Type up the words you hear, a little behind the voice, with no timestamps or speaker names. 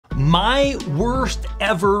my worst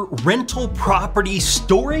ever rental property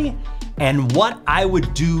story and what I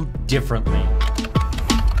would do differently.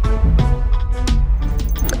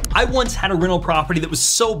 I once had a rental property that was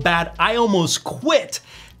so bad I almost quit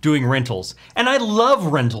doing rentals. And I love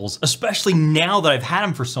rentals, especially now that I've had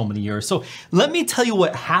them for so many years. So let me tell you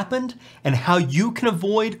what happened and how you can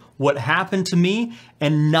avoid what happened to me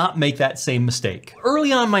and not make that same mistake.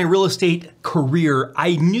 Early on in my real estate career,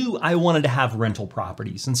 I knew I wanted to have rental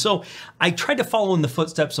properties. And so I tried to follow in the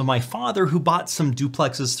footsteps of my father, who bought some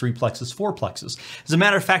duplexes, threeplexes, fourplexes. As a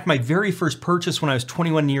matter of fact, my very first purchase when I was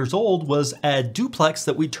 21 years old was a duplex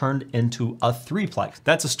that we turned into a threeplex.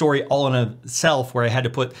 That's a story all in itself, where I had to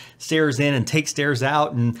put stairs in and take stairs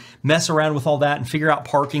out and mess around with all that and figure out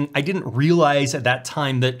parking. I didn't realize at that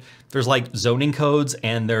time that there's like zoning codes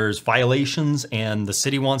and there's violations and the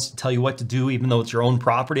city wants to tell you what to do even though it's your own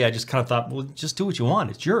property. I just kind of thought, well, just do what you want,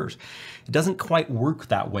 it's yours. It doesn't quite work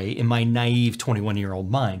that way in my naive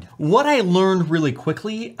 21-year-old mind. What I learned really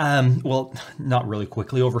quickly, well, not really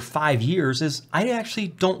quickly, over 5 years, is I actually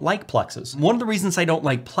don't like plexes. One of the reasons I don't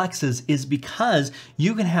like plexes is because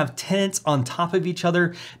you can have tenants on top of each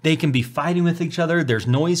other. They can be fighting with each other. There's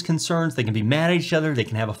noise concerns. They can be mad at each other. They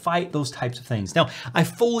can have a fight, those types of things. Now, I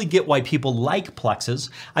fully get why people like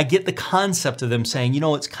plexes. I get the concept of them saying, you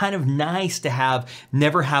know, it's kind of nice to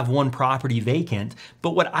never have one property vacant.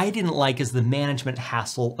 But what I didn't like is the management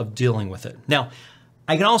hassle of dealing with it. Now,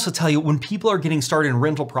 I can also tell you when people are getting started in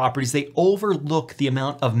rental properties, they overlook the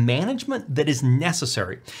amount of management that is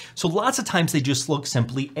necessary. So lots of times they just look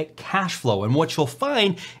simply at cash flow. And what you'll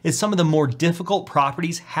find is some of the more difficult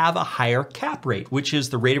properties have a higher cap rate, which is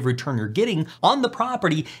the rate of return you're getting on the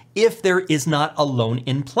property if there is not a loan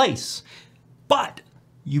in place. But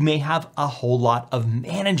you may have a whole lot of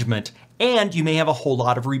management and you may have a whole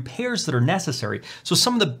lot of repairs that are necessary. So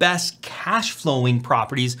some of the best cash flowing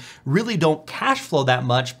properties really don't cash flow that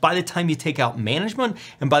much by the time you take out management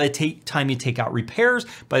and by the time you take out repairs,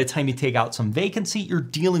 by the time you take out some vacancy, you're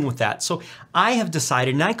dealing with that. So I have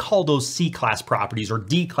decided, and I call those C-class properties or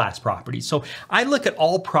D-class properties. So I look at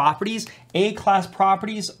all properties. A-class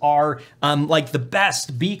properties are like the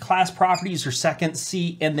best. B-class properties are second,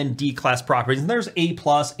 C, and then D-class properties. And there's A+,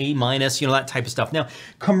 A-, you know, that type of stuff. Now,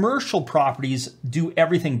 commercial properties do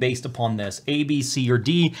everything based upon this, A, B, C, or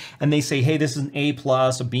D, and they say, hey, this is an A+,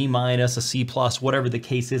 a B-, a C+, whatever the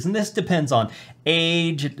case is. And this depends on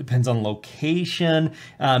age, it depends on location,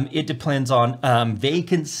 it depends on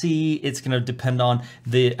vacancy, it's gonna depend on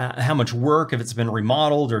the how much work, if it's been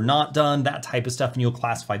remodeled or not done, that type of stuff, and you'll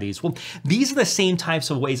classify these. Well, these are the same types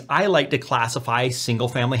of ways I like to classify single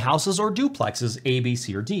family houses or duplexes, A, B,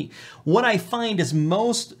 C, or D. What I find is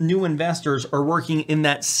most new investors are working in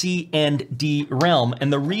that C and D realm,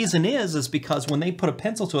 and the reason is because when they put a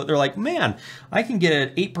pencil to it, they're like, man, I can get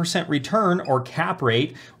an 8% return or cap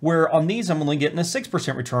rate, where on these I'm only getting a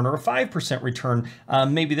 6% return or a 5% return.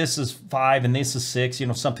 Maybe this is 5 and this is 6, you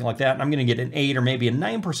know, something like that. And I'm going to get an 8 or maybe a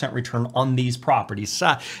 9% return on these properties.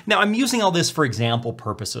 Now I'm using all this for example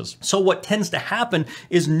purposes. So what tends to happen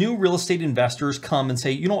is new real estate investors come and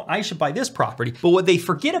say, you know, I should buy this property. But what they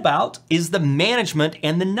forget about is the management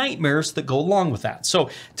and the nightmares that go along with that. So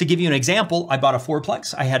to give you an example, I bought a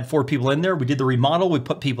fourplex. I had 4 people in there. We did the remodel. We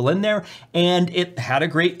put people in there and it had a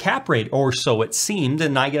great cap rate, or so it seemed.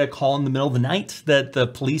 And I get a call in the middle of the night that the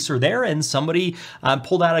police are there and somebody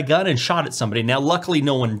pulled out a gun and shot at somebody. Now, luckily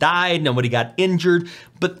no one died, nobody got injured,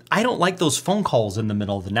 but I don't like those phone calls in the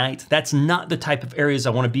middle of the night. That's not the type of areas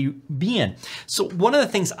I want to be in. So one of the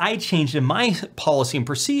things I changed in my policy and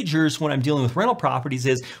procedures when I'm dealing with rental properties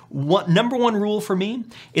is, number one rule for me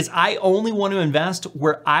is I only want to invest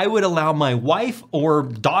where I would allow my wife or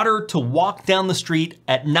daughter to walk down the street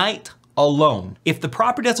at night alone. If the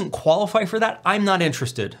property doesn't qualify for that, I'm not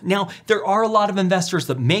interested. Now, there are a lot of investors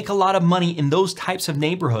that make a lot of money in those types of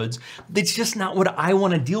neighborhoods. It's just not what I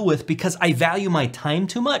want to deal with because I value my time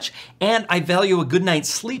too much and I value a good night's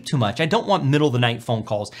sleep too much. I don't want middle of the night phone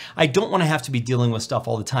calls. I don't want to have to be dealing with stuff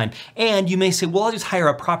all the time. And you may say, well, I'll just hire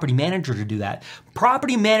a property manager to do that.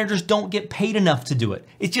 Property managers don't get paid enough to do it.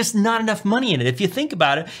 It's just not enough money in it. If you think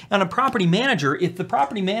about it, on a property manager, if the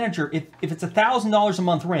property manager, if it's $1,000 a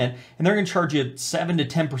month rent and they're going to charge you 7 to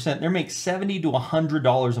 10%, they make $70 to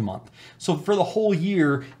 $100 a month. So for the whole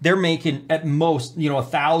year, they're making at most, you know,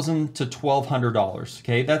 $1,000 to $1,200.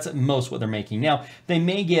 Okay, that's at most what they're making. Now they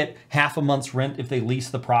may get half a month's rent if they lease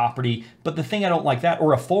the property, but the thing I don't like that,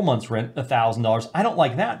 or a full month's rent, $1,000. I don't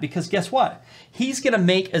like that because guess what? He's going to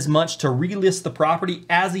make as much to relist the property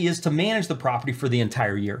as he is to manage the property for the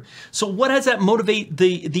entire year. So what does that motivate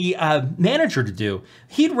the manager to do?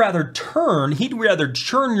 He'd rather churn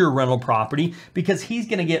your rental property because he's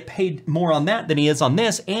going to get paid more on that than he is on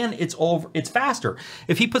this, and it's faster.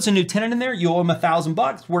 If he puts a new tenant in there, you owe him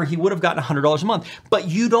 $1,000 where he would have gotten $100 a month. But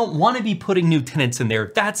you don't want to be putting new tenants in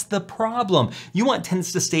there. That's the problem. You want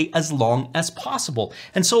tenants to stay as long as possible.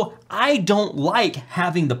 And so I don't like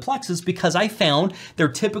having the plexes because I found they're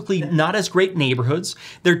typically not as great neighborhoods.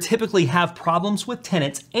 They typically have problems with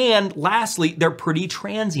tenants. And lastly, they're pretty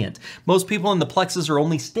transient. Most people in the plexes are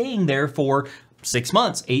only staying there for 6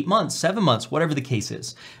 months, 8 months, 7 months, whatever the case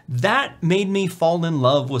is. That made me fall in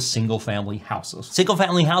love with single family houses. Single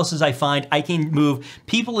family houses, I find I can move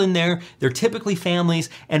people in there. They're typically families,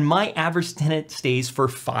 and my average tenant stays for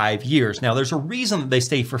 5 years. Now, there's a reason that they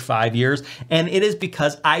stay for 5 years, and it is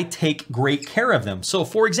because I take great care of them. So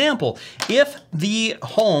for example, if the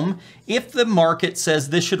market says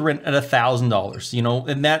this should rent at $1,000,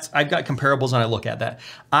 and I've got comparables and I look at that,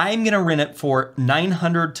 I'm gonna rent it for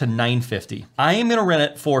 $900 to $950. I am gonna rent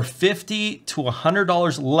it for $50 to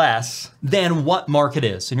 $100 less than what market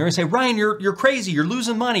is. And you're gonna say, Ryan, you're crazy, you're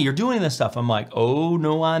losing money, you're doing this stuff. I'm like, oh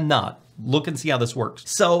no, I'm not. Look and see how this works.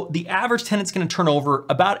 So the average tenant's gonna turn over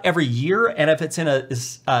about every year, and if it's in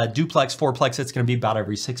a duplex, fourplex, it's gonna be about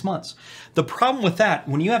every 6 months. The problem with that,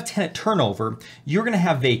 when you have tenant turnover, you're gonna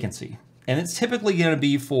have vacancy. And it's typically gonna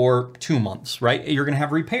be for 2 months, right? You're gonna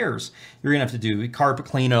have repairs. You're gonna have to do carpet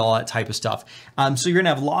clean and all that type of stuff. So you're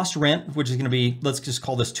gonna have lost rent, which is gonna be, let's just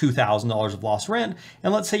call this $2,000 of lost rent.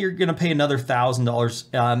 And let's say you're gonna pay another $1,000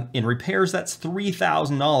 in repairs. That's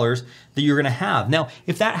 $3,000 that you're gonna have. Now,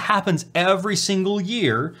 if that happens every single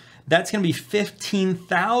year, that's gonna be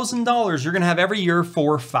 $15,000 you're gonna have every year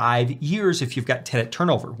for 5 years if you've got tenant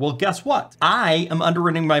turnover. Well, guess what? I am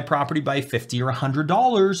underrenting my property by $50 or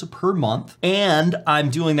 $100 per month, and I'm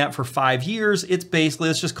doing that for 5 years. It's basically,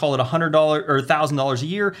 let's just call it $100 or $1,000 a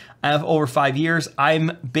year. I have over 5 years.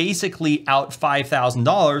 I'm basically out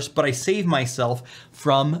 $5,000, but I save myself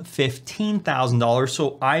from $15,000.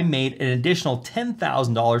 So I made an additional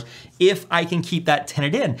 $10,000 if I can keep that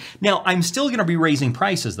tenant in. Now, I'm still gonna be raising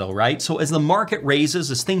prices though, right? So as the market raises,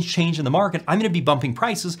 as things change in the market, I'm gonna be bumping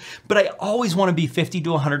prices, but I always wanna be $50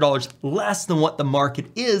 to $100 less than what the market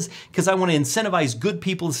is, because I wanna incentivize good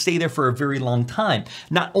people to stay there for a very long time.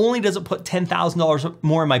 Not only does it put $10,000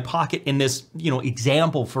 more in my pocket in this,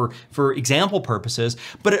 example for example purposes,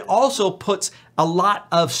 but it also puts a lot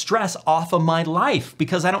of stress off of my life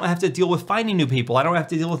because I don't have to deal with finding new people. I don't have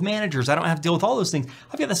to deal with managers. I don't have to deal with all those things.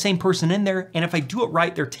 I've got the same person in there, and if I do it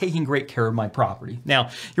right, they're taking great care of my property. Now,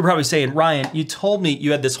 you're probably saying, Ryan, you told me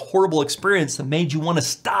you had this horrible experience that made you want to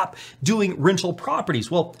stop doing rental properties.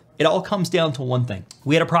 Well, it all comes down to one thing.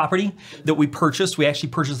 We had a property that we purchased. We actually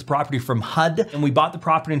purchased the property from HUD, and we bought the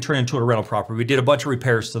property and turned it into a rental property. We did a bunch of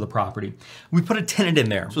repairs to the property. We put a tenant in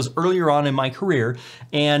there. This was earlier on in my career,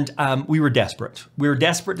 and we were desperate. We were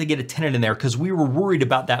desperate to get a tenant in there because we were worried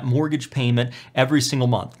about that mortgage payment every single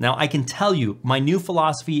month. Now, I can tell you, my new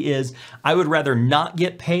philosophy is I would rather not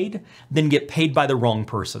get paid than get paid by the wrong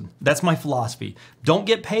person. That's my philosophy. Don't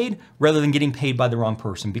get paid rather than getting paid by the wrong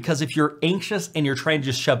person, because if you're anxious and you're trying to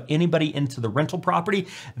just shove anybody into the rental property,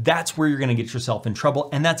 that's where you're gonna get yourself in trouble,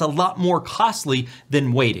 and that's a lot more costly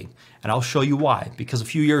than waiting. And I'll show you why. Because a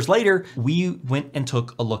few years later, we went and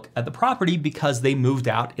took a look at the property because they moved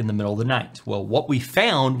out in the middle of the night. Well, what we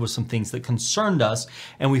found was some things that concerned us,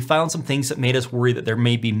 and we found some things that made us worry that there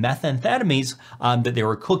may be methamphetamines that they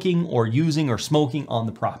were cooking or using or smoking on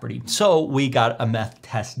the property. So we got a meth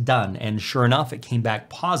test done, and sure enough, it came back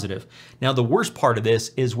positive. Now, the worst part of this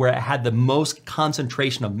is where it had the most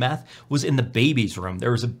concentration of meth was in the baby's room.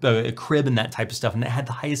 There was a crib and that type of stuff, and it had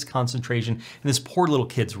the highest concentration in this poor little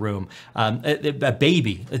kid's room. A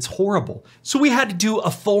baby, it's horrible. So we had to do a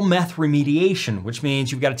full meth remediation, which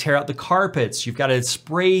means you've got to tear out the carpets, you've got to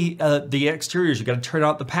spray the exteriors, you've got to turn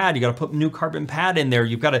out the pad, you got to put new carpet and pad in there,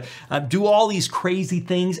 you've got to do all these crazy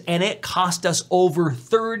things, and it cost us over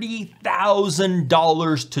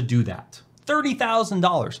 $30,000 to do that.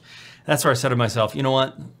 $30,000. That's where I said to myself, you know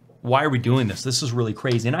what? Why are we doing this? This is really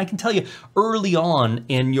crazy. And I can tell you early on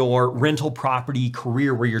in your rental property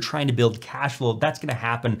career where you're trying to build cash flow, that's gonna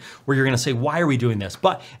happen where you're gonna say, why are we doing this?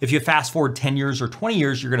 But if you fast forward 10 years or 20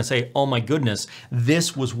 years, you're gonna say, oh my goodness,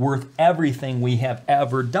 this was worth everything we have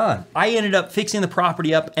ever done. I ended up fixing the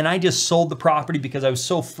property up, and I just sold the property because I was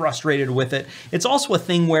so frustrated with it. It's also a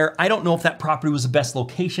thing where I don't know if that property was the best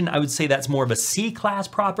location. I would say that's more of a C-class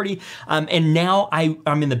property. And now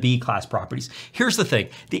I'm in the B-class properties. Here's the thing,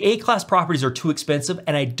 the A-class properties are too expensive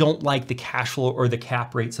and I don't like the cash flow or the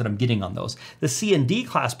cap rates that I'm getting on those. The C and D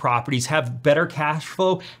class properties have better cash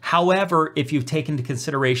flow. However, if you've taken into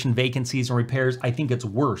consideration vacancies and repairs, I think it's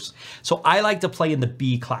worse. So I like to play in the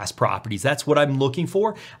B class properties. That's what I'm looking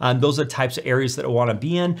for. Those are the types of areas that I want to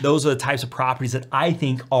be in. Those are the types of properties that I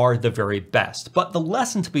think are the very best. But the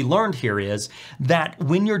lesson to be learned here is that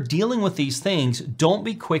when you're dealing with these things, don't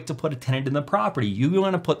be quick to put a tenant in the property. You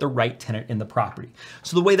want to put the right tenant in the property.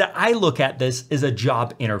 So the way that I look at this is a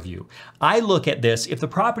job interview. I look at this, if the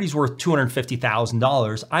property's worth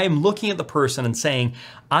 $250,000, I am looking at the person and saying,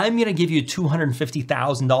 I'm gonna give you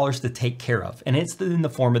 $250,000 to take care of, and it's in the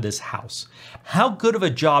form of this house. How good of a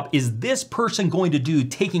job is this person going to do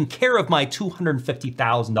taking care of my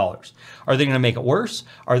 $250,000? Are they gonna make it worse?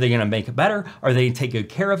 Are they gonna make it better? Are they gonna take good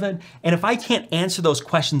care of it? And if I can't answer those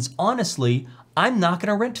questions honestly, I'm not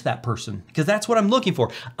gonna rent to that person because that's what I'm looking for.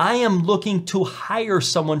 I am looking to hire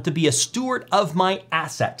someone to be a steward of my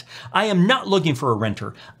asset. I am not looking for a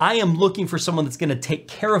renter. I am looking for someone that's gonna take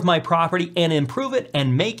care of my property and improve it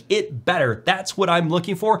and make it better. That's what I'm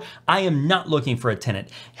looking for. I am not looking for a tenant.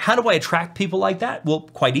 How do I attract people like that? Well,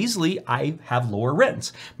 quite easily, I have lower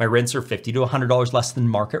rents. My rents are $50 to $100 less than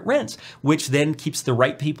market rents, which then keeps the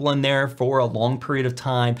right people in there for a long period of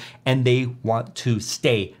time and they want to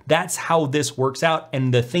stay. That's how this works out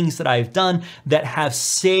and the things that I've done that have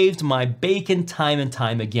saved my bacon time and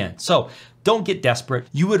time again. So don't get desperate.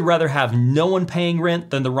 You would rather have no one paying rent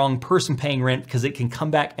than the wrong person paying rent because it can come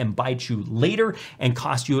back and bite you later and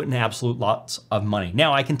cost you an absolute lots of money.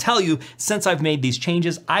 Now, I can tell you, since I've made these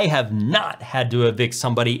changes, I have not had to evict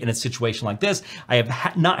somebody in a situation like this. I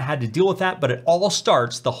have not had to deal with that, but it all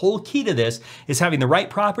starts, the whole key to this is having the right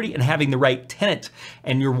property and having the right tenant.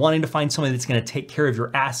 And you're wanting to find somebody that's gonna take care of your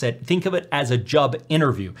asset. Think of it as a job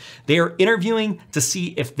interview. They are interviewing to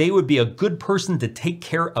see if they would be a good person to take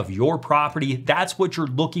care of your property. That's what you're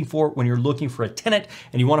looking for when you're looking for a tenant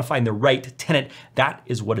and you want to find the right tenant. That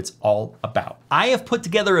is what it's all about. I have put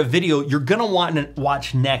together a video you're gonna want to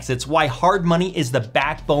watch next. It's why hard money is the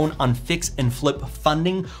backbone on fix and flip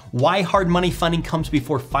funding, why hard money funding comes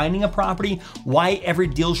before finding a property, why every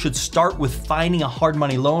deal should start with finding a hard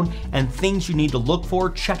money loan, and things you need to look for.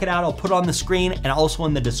 Check it out. I'll put it on the screen and also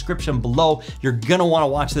in the description below. You're gonna want to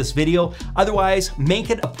watch this video. Otherwise, make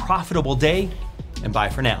it a profitable day and bye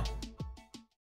for now.